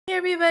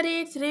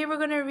everybody. Today we're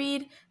going to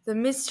read The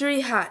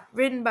Mystery Hat,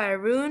 written by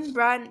Rune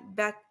Brandt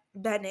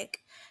Bennicke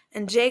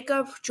and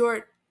Jacob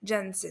Jort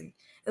Jensen.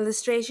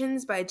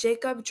 Illustrations by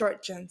Jacob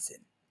Jort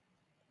Jensen.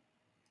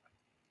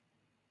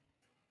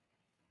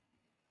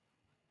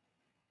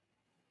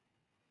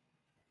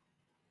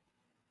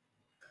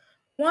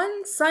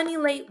 One sunny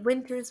late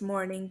winter's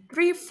morning,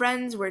 three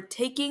friends were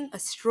taking a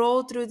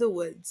stroll through the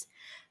woods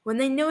when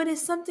they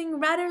noticed something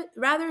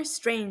rather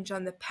strange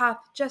on the path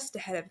just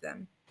ahead of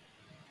them.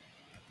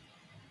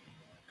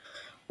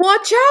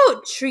 "Watch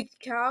out!" shrieked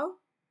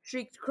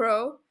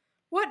Crow.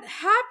 "What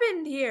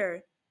happened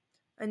here?"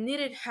 A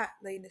knitted hat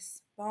lay in a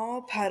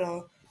small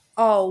puddle,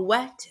 all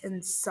wet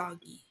and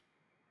soggy.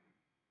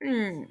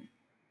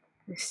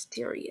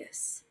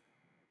 Mysterious.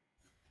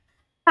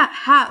 "That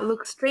hat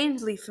looks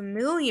strangely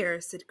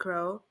familiar," said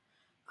Crow.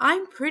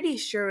 "I'm pretty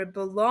sure it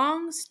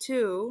belongs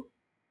to—"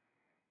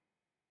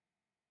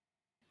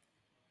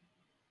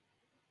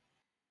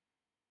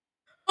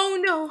 "Oh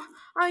no,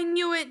 I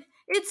knew it!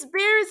 It's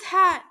Bear's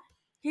hat!"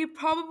 He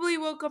probably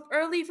woke up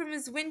early from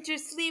his winter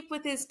sleep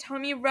with his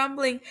tummy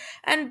rumbling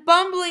and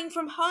bumbling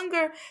from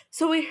hunger,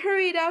 so he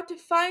hurried out to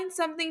find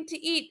something to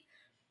eat.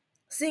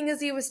 Seeing as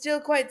he was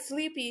still quite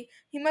sleepy,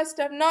 he must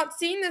have not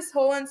seen this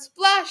hole, and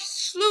splash,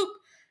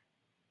 sloop,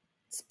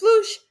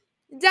 sploosh,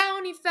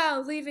 down he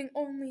fell, leaving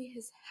only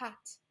his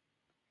hat.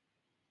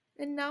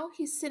 And now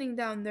he's sitting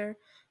down there,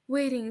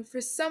 waiting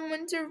for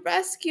someone to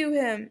rescue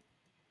him.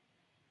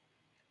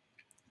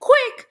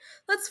 "Quick!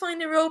 Let's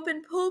find a rope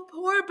and pull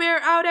poor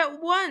Bear out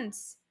at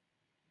once."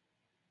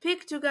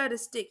 Pig took out a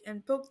stick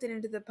and poked it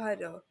into the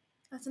puddle.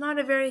 "That's not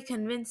a very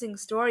convincing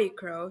story,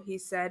 Crow," he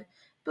said.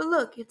 "But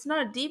look, it's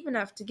not deep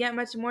enough to get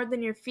much more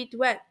than your feet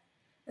wet,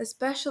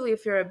 especially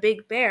if you're a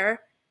big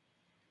bear."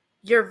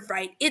 "You're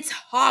right, it's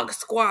hog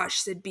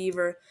squash," said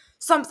Beaver.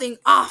 "Something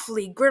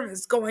awfully grim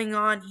is going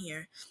on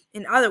here.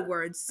 In other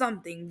words,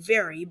 something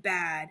very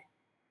bad."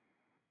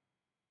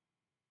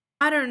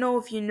 I don't know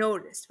if you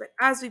noticed, but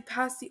as we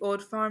passed the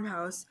old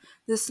farmhouse,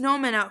 the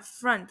snowman out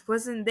front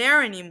wasn't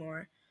there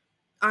anymore.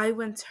 I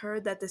once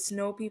heard that the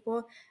snow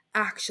people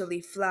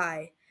actually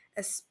fly,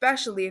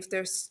 especially if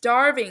they're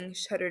starving,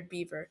 shuddered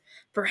Beaver.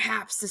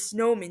 "Perhaps the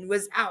snowman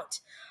was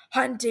out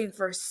hunting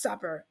for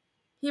supper.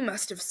 He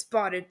must have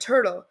spotted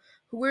Turtle,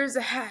 who wears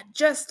a hat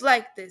just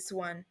like this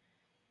one."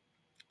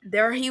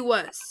 There he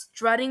was,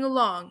 strutting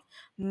along,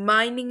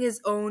 minding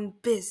his own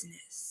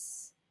business,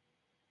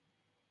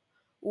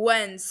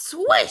 when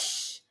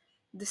swish!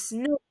 The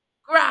snow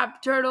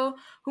grabbed Turtle,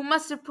 who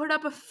must have put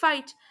up a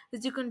fight,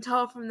 as you can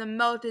tell from the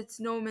melted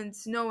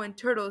snowman's snow and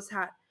Turtle's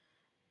hat,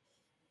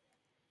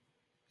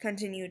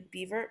 continued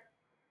Beaver.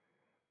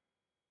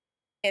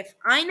 "If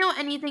I know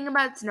anything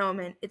about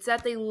snowmen, it's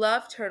that they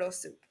love turtle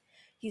soup.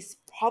 He's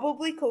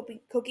probably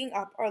cooking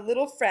up our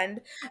little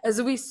friend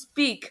as we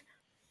speak.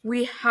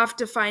 We have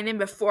to find him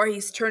before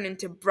he's turned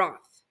into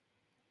broth."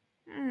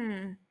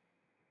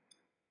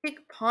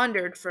 Dick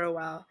pondered for a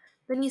while.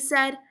 Then he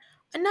said,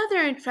 "Another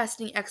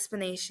interesting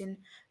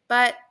explanation,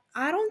 but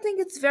I don't think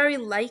it's very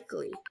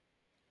likely.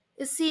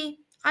 You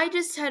see, I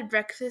just had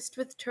breakfast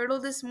with Turtle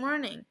this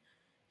morning.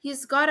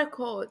 He's got a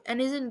cold and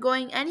isn't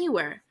going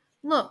anywhere.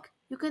 Look,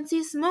 you can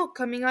see smoke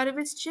coming out of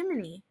his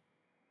chimney.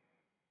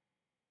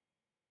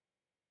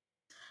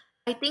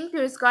 I think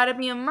there's got to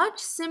be a much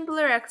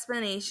simpler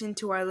explanation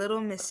to our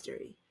little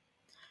mystery."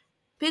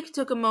 Pig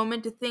took a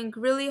moment to think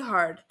really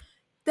hard.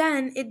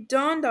 Then it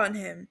dawned on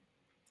him.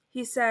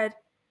 He said,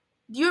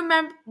 Do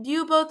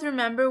you both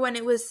remember when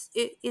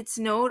it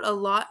snowed a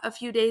lot a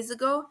few days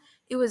ago?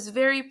 It was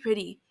very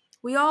pretty.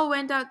 We all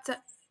went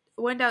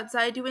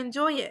outside to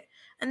enjoy it,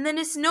 and then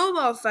a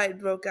snowball fight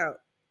broke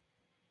out.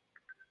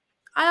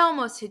 I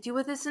almost hit you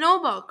with a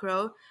snowball,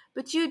 Crow,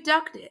 but you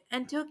ducked it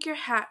and took your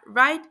hat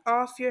right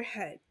off your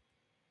head.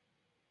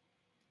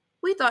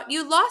 We thought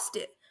you lost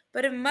it,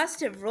 but it must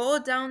have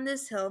rolled down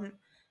this hill,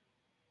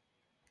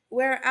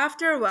 where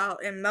after a while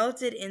it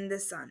melted in the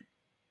sun."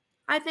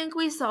 "I think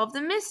we solved the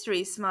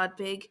mystery," smiled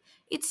Pig.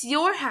 "It's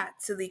your hat,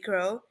 silly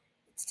Crow.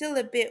 It's still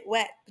a bit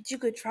wet, but you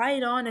could try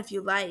it on if you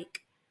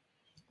like."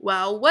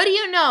 "Well, what do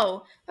you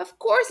know? Of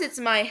course it's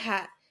my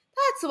hat.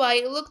 That's why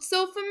it looked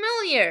so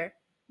familiar."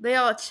 They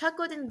all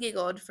chuckled and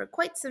giggled for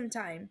quite some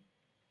time.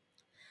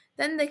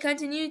 Then they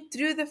continued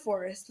through the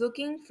forest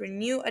looking for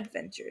new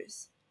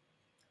adventures.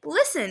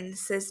 "Listen,"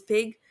 says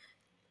Pig.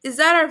 "Is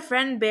that our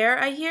friend Bear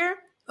I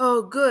hear?"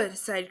 "Oh, good,"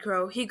 sighed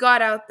Crow. "He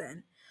got out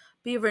then."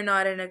 Beaver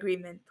nodded in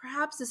agreement.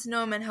 "Perhaps the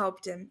snowman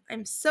helped him.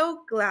 I'm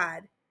so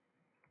glad."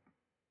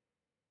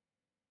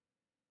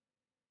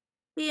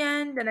 The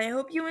end, and I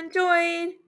hope you enjoyed.